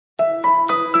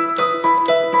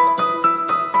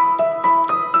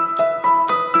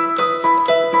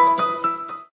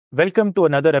Welcome to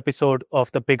another episode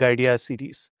of the Big Ideas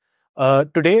series.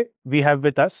 Today, we have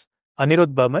with us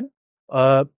Anirudh Burman,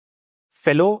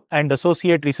 Fellow and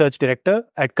Associate Research Director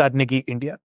at Carnegie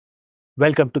India.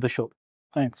 Welcome to the show.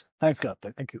 Thanks,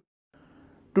 Karthik. Thank you.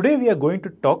 Today, we are going to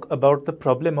talk about the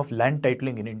problem of land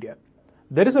titling in India.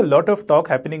 There is a lot of talk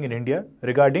happening in India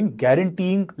regarding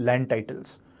guaranteeing land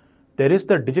titles. There is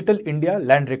the Digital India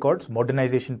Land Records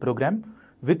Modernization program,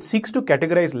 which seeks to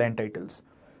categorize land titles.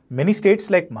 Many states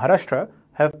like Maharashtra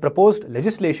have proposed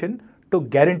legislation to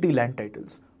guarantee land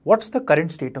titles. What's the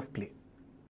current state of play?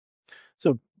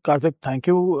 So, Karthik, thank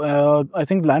you. I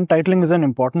think land titling is an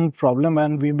important problem,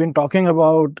 and we've been talking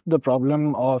about the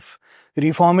problem of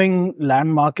reforming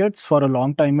land markets for a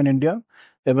long time in India.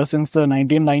 Ever since the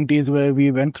 1990s, where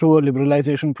we went through a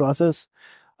liberalization process,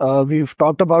 we've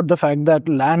talked about the fact that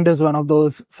land is one of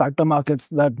those factor markets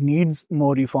that needs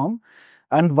more reform.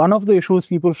 And one of the issues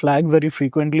people flag very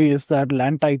frequently is that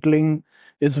land titling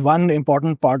is one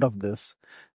important part of this.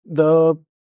 The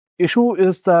issue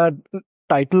is that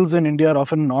titles in India are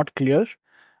often not clear,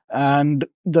 and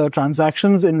the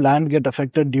transactions in land get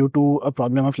affected due to a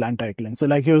problem of land titling. So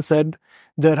like you said,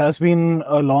 there has been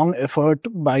a long effort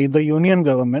by the union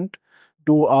government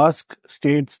to ask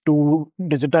states to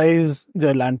digitize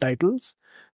their land titles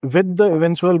with the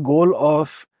eventual goal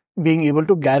of being able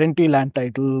to guarantee land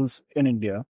titles in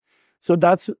India. So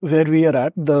that's where we are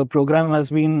at. The program has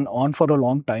been on for a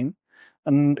long time.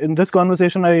 And in this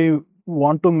conversation, I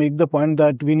want to make the point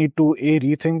that we need to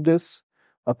rethink this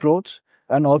approach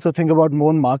and also think about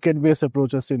more market-based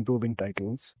approaches to improving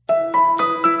titles.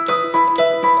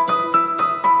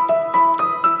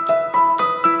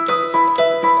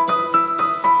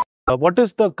 What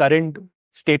is the current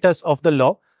status of the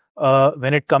law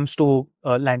when it comes to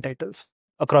land titles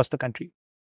across the country?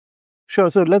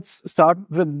 Sure. So let's start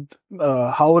with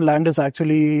how land is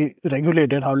actually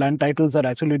regulated, how land titles are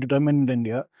actually determined in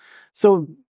India. So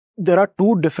there are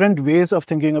two different ways of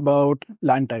thinking about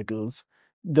land titles.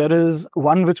 There is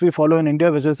one which we follow in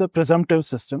India, which is a presumptive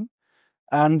system.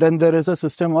 And then there is a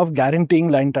system of guaranteeing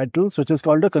land titles, which is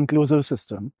called a conclusive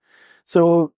system.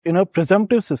 So in a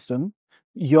presumptive system,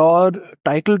 your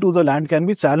title to the land can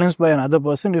be challenged by another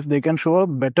person if they can show a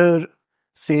better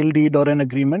sale deed or an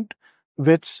agreement,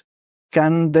 which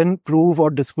can then prove or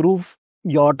disprove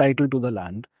your title to the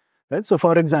land. Right? So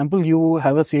for example, you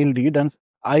have a sale deed and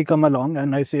I come along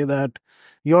and I say that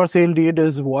your sale deed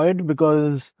is void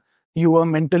because you are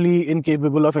mentally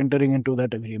incapable of entering into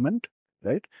that agreement,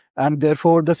 right? And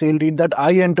therefore, the sale deed that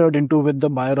I entered into with the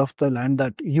buyer of the land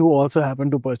that you also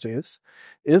happen to purchase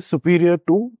is superior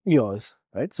to yours,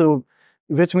 right? So,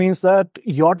 which means that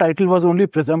your title was only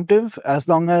presumptive as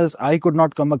long as I could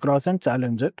not come across and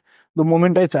challenge it. The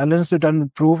moment I challenged it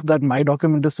and proved that my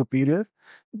document is superior,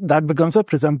 that becomes a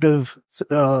presumptive,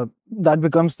 that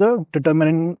becomes the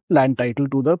determining land title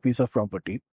to the piece of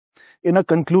property. In a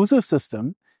conclusive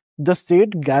system, the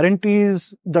state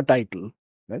guarantees the title,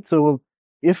 right? So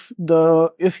if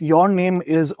your name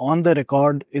is on the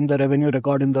record, in the revenue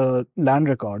record, in the land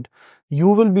record, you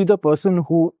will be the person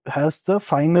who has the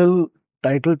final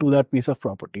title to that piece of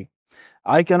property.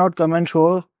 I cannot come and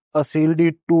show a sale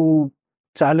deed to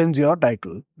challenge your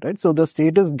title, right? So the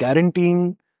state is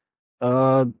guaranteeing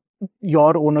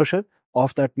your ownership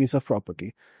of that piece of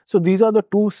property. So these are the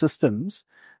two systems.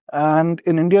 And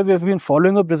in India, we have been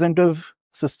following a presumptive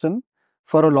system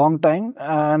for a long time.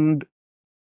 And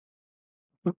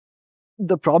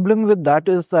the problem with that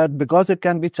is that because it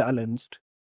can be challenged,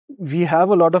 we have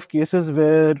a lot of cases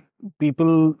where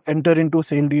people enter into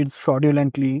sale deeds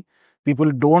fraudulently.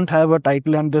 People don't have a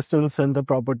title and they still sell the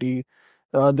property.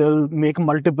 They'll make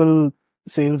multiple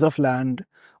sales of land,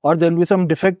 or there'll be some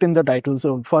defect in the title.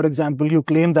 So, for example, you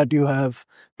claim that you have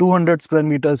 200 square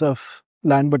meters of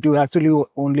land, but you actually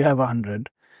only have 100,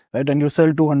 right? And you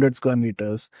sell 200 square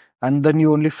meters. And then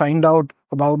you only find out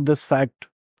about this fact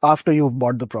after you've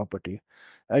bought the property,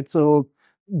 right? So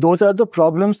those are the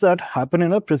problems that happen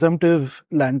in a presumptive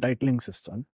land titling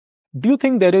system. Do you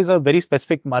think there is a very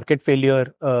specific market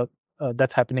failure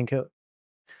that's happening here?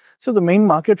 So the main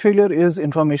market failure is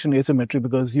information asymmetry,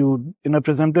 because in a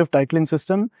presumptive titling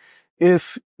system,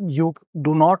 if you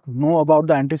do not know about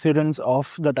the antecedents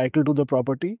of the title to the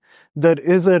property, there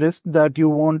is a risk that you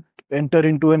won't enter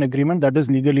into an agreement that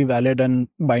is legally valid and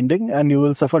binding, and you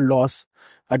will suffer loss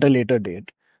at a later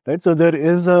date, right? So there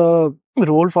is a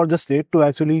role for the state to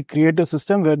actually create a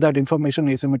system where that information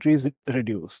asymmetry is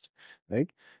reduced, right?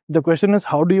 The question is,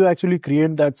 how do you actually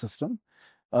create that system?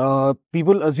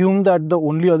 People assume that the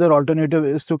only other alternative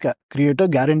is to create a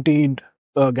guaranteeing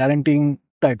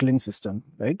titling system,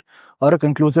 right? Or a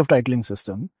conclusive titling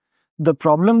system. The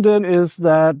problem there is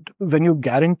that when you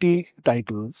guarantee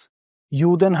titles,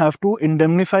 you then have to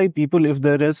indemnify people if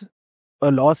there is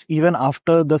a loss even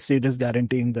after the state is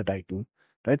guaranteeing the title,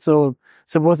 right? So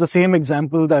suppose the same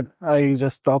example that I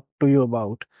just talked to you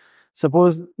about.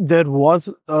 Suppose there was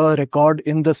a record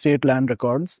in the state land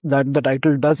records that the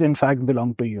title does in fact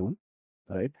belong to you,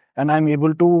 right? And I'm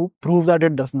able to prove that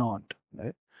it does not,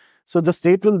 right? So the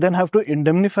state will then have to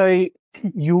indemnify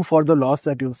you for the loss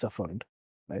that you've suffered,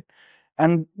 right?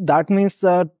 And that means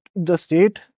that the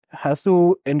state has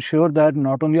to ensure that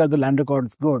not only are the land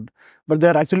records good, but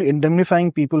they're actually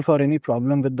indemnifying people for any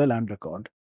problem with the land record,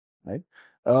 right?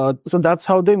 So that's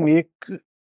how they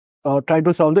try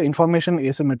to solve the information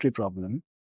asymmetry problem,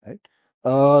 right?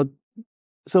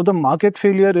 So the market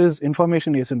failure is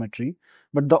information asymmetry,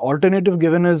 but the alternative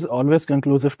given is always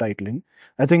conclusive titling.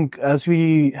 I think as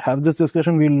we have this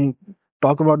discussion, we'll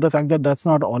talk about the fact that that's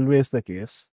not always the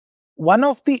case. One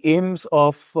of the aims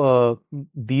of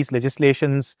these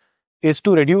legislations is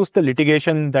to reduce the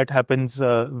litigation that happens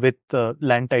with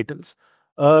land titles.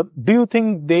 Do you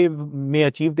think they may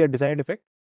achieve their desired effect?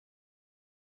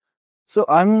 So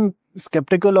I'm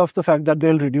skeptical of the fact that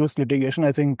they'll reduce litigation.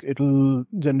 I think it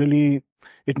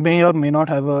may or may not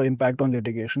have an impact on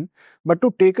litigation. But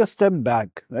to take a step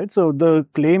back, right? So the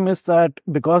claim is that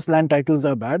because land titles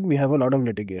are bad, we have a lot of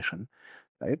litigation,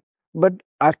 right? But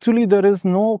actually there is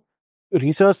no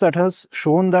research that has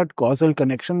shown that causal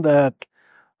connection that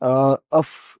a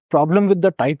problem with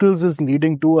the titles is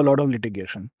leading to a lot of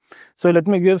litigation. So let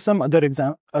me give some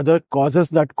other causes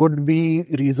that could be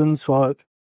reasons for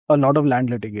a lot of land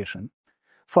litigation.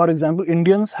 For example,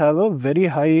 Indians have a very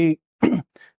high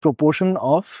proportion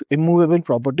of immovable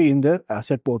property in their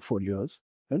asset portfolios.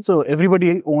 And so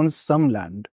everybody owns some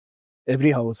land,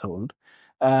 every household.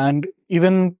 And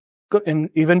even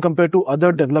compared to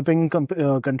other developing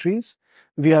countries,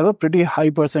 we have a pretty high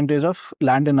percentage of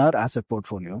land in our asset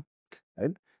portfolio,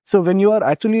 right? So when you are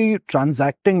actually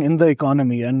transacting in the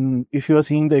economy, and if you are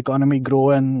seeing the economy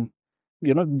grow and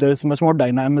there is much more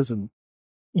dynamism,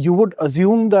 you would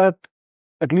assume that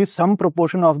at least some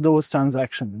proportion of those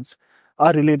transactions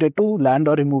are related to land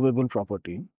or immovable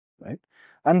property, right?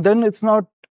 And then it's not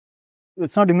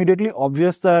immediately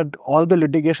obvious that all the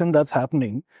litigation that's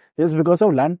happening is because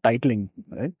of land titling,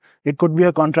 right? It could be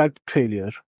a contract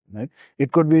failure, right?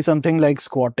 It could be something like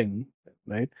squatting,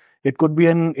 right? It could be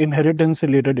an inheritance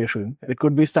related issue. It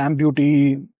could be stamp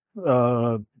duty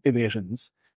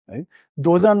evasions, right?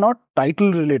 Those are not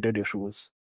title related issues,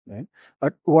 right?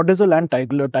 But what is a land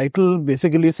title? A title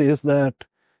basically says that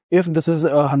if this is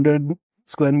 100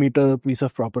 square meter piece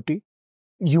of property,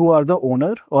 you are the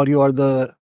owner, or you are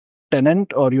the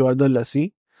tenant, or you are the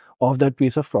lessee of that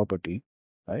piece of property,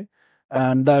 right?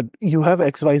 And that you have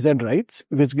XYZ rights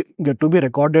which get to be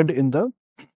recorded in the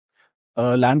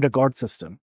land record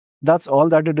system. That's all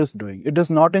that it is doing. It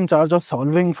is not in charge of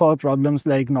solving for problems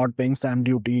like not paying stamp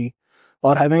duty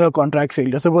or having a contract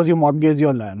failure. Suppose you mortgage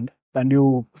your land and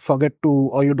you forget to,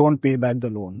 or you don't pay back the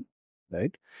loan,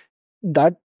 right?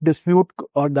 That dispute,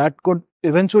 or that could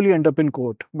eventually end up in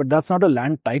court, but that's not a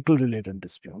land title related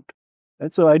dispute,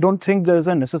 right? So I don't think there is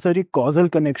a necessary causal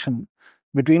connection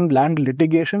between land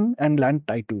litigation and land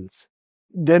titles.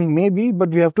 There may be, but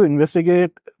we have to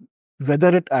investigate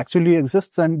whether it actually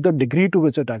exists and the degree to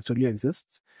which it actually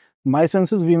exists. My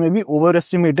sense is we may be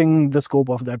overestimating the scope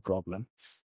of that problem.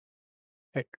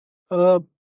 Right.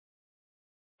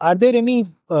 Are there any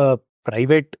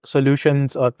private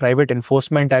solutions or private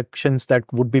enforcement actions that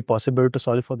would be possible to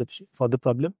solve for the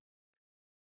problem?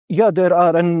 Yeah, there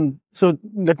are. And so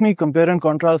let me compare and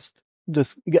contrast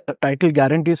this title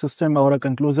guarantee system or a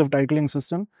conclusive titling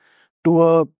system to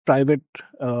a private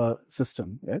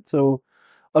system, right? So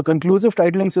a conclusive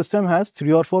titling system has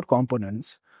 3 or 4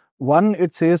 components. One,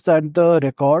 it says that the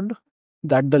record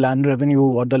that the land revenue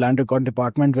or the land record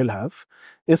department will have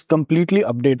is completely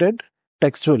updated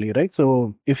textually, right?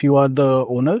 So if you are the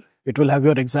owner, it will have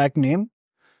your exact name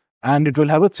and it will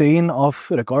have a chain of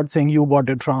records saying you bought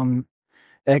it from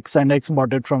X and X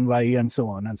bought it from Y and so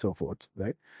on and so forth,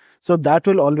 right? So that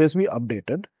will always be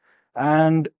updated.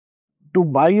 And to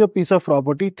buy a piece of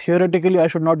property, theoretically, I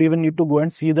should not even need to go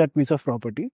and see that piece of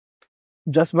property.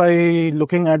 Just by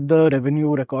looking at the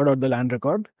revenue record or the land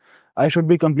record, I should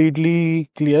be completely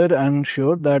clear and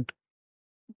sure that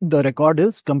the record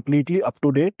is completely up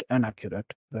to date and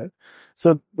accurate, right?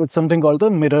 So it's something called the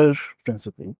mirror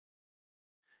principle.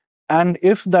 And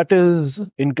if that is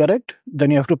incorrect,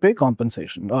 then you have to pay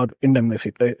compensation or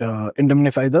indemnify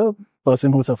the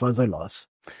person who suffers a loss.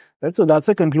 Right? So that's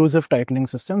a conclusive titling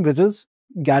system, which is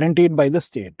guaranteed by the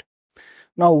state.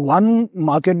 Now, one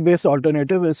market-based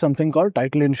alternative is something called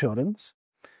title insurance.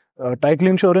 Title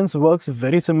insurance works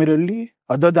very similarly,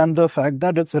 other than the fact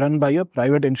that it's run by a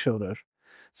private insurer.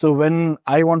 So when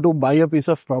I want to buy a piece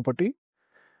of property,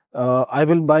 I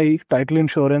will buy title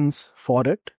insurance for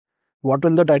it. What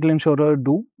will the title insurer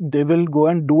do? They will go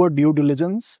and do a due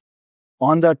diligence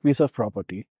on that piece of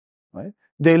property, right?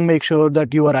 They'll make sure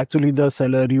that you are actually the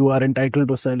seller, you are entitled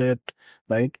to sell it,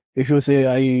 right? If you say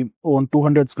I own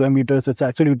 200 square meters, it's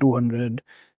actually 200.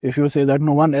 If you say that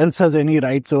no one else has any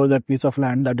rights over that piece of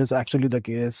land, that is actually the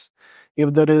case.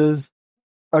 If there is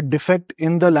a defect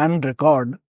in the land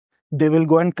record, they will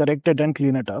go and correct it and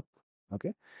clean it up,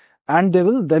 okay? And they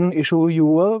will then issue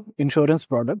you a insurance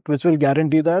product, which will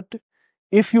guarantee that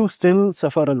if you still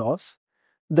suffer a loss,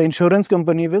 the insurance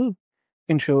company will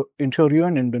insure you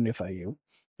and indemnify you,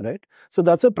 right? So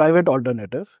that's a private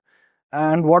alternative.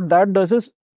 And what that does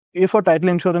is, if a title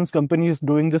insurance company is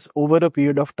doing this over a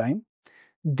period of time,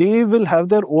 they will have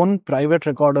their own private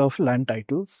record of land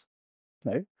titles,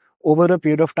 right, over a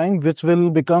period of time, which will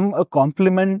become a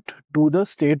complement to the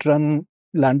state-run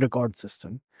land record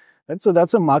system. Right? So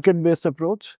that's a market-based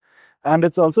approach, and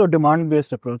it's also a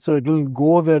demand-based approach. So it will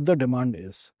go where the demand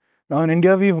is. Now in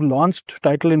India, we've launched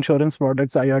title insurance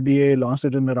products. IRDA launched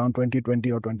it in around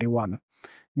 2020 or 21.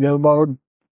 We have about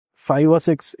 5 or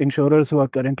 6 insurers who are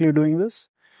currently doing this.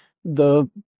 The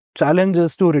challenge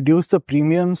is to reduce the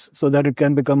premiums so that it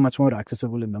can become much more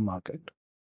accessible in the market.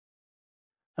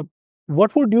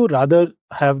 What would you rather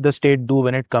have the state do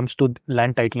when it comes to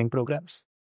land titling programs?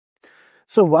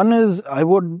 So one is, I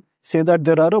would say that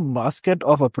there are a basket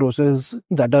of approaches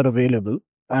that are available,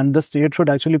 and the state should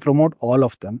actually promote all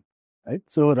of them, right?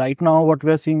 So right now what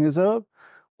we're seeing is a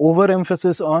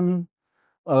overemphasis on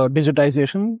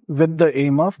digitization with the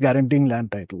aim of guaranteeing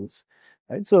land titles,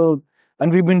 right? So,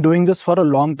 and we've been doing this for a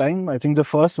long time. I think the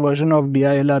first version of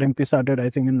DILRMP started, I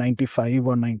think, in 95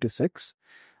 or 96.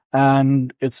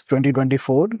 And it's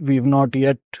 2024. We've not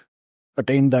yet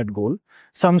attained that goal.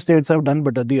 Some states have done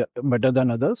better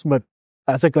than others, but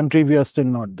as a country, we are still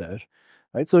not there,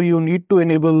 right? So you need to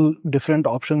enable different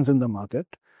options in the market.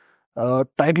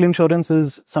 Title insurance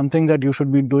is something that you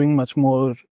should be doing much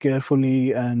more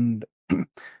carefully and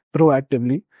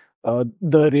proactively.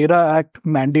 The RERA Act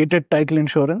mandated title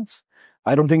insurance.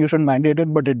 I don't think you should mandate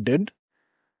it, but it did.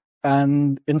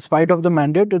 And in spite of the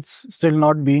mandate, it's still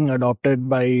not being adopted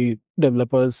by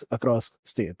developers across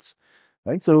states,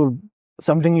 right? So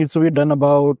something needs to be done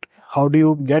about how do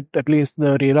you get at least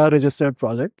the RERA registered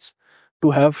projects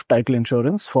to have title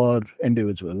insurance for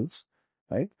individuals,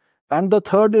 right? And the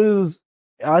third is,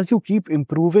 as you keep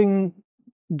improving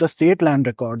the state land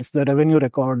records, the revenue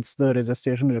records, the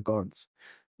registration records,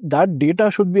 that data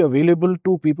should be available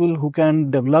to people who can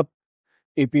develop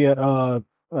API,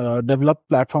 develop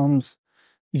platforms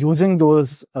using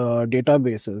those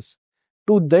databases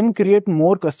to then create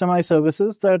more customized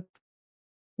services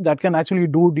that can actually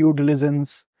do due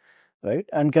diligence, right?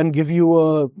 And can give you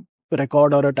a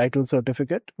record or a title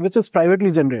certificate, which is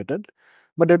privately generated,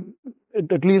 but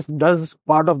it at least does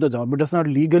part of the job. It does not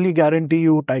legally guarantee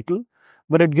you title,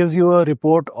 but it gives you a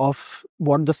report of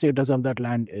what the status of that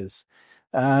land is.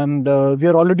 And we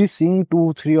are already seeing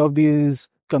 2-3 of these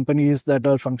companies that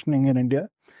are functioning in India,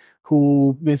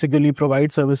 who basically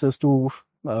provide services to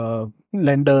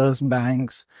lenders,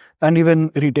 banks, and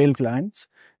even retail clients.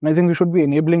 And I think we should be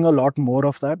enabling a lot more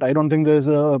of that. I don't think there's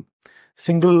a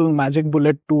single magic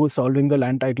bullet to solving the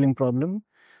land titling problem.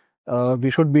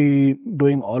 We should be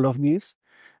doing all of these.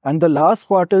 And the last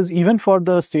part is, even for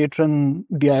the state-run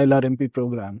DILRMP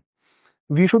program,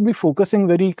 we should be focusing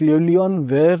very clearly on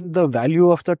where the value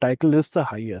of the title is the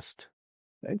highest,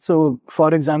 right? So,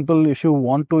 for example, if you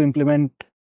want to implement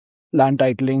land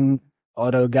titling or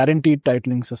a guaranteed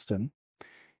titling system,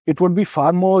 it would be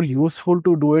far more useful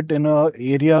to do it in an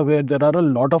area where there are a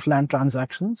lot of land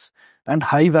transactions and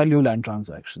high value land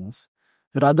transactions,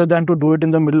 rather than to do it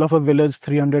in the middle of a village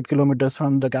 300 kilometers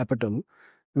from the capital,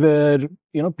 where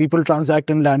people transact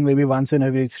in land maybe once in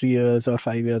every 3 years or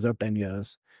 5 years or 10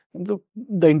 years.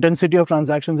 The intensity of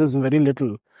transactions is very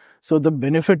little. So the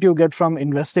benefit you get from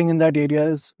investing in that area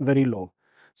is very low.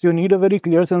 So you need a very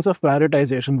clear sense of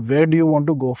prioritization. Where do you want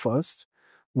to go first?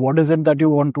 What is it that you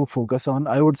want to focus on?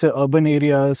 I would say urban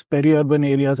areas, peri-urban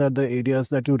areas are the areas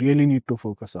that you really need to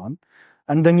focus on.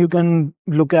 And then you can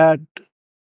look at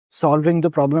solving the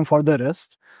problem for the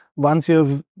rest once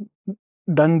you've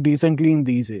done decently in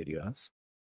these areas.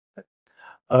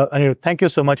 Anirudh, thank you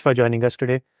so much for joining us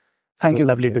today. Thank you.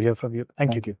 Lovely to hear from you.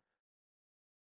 Thank you. You.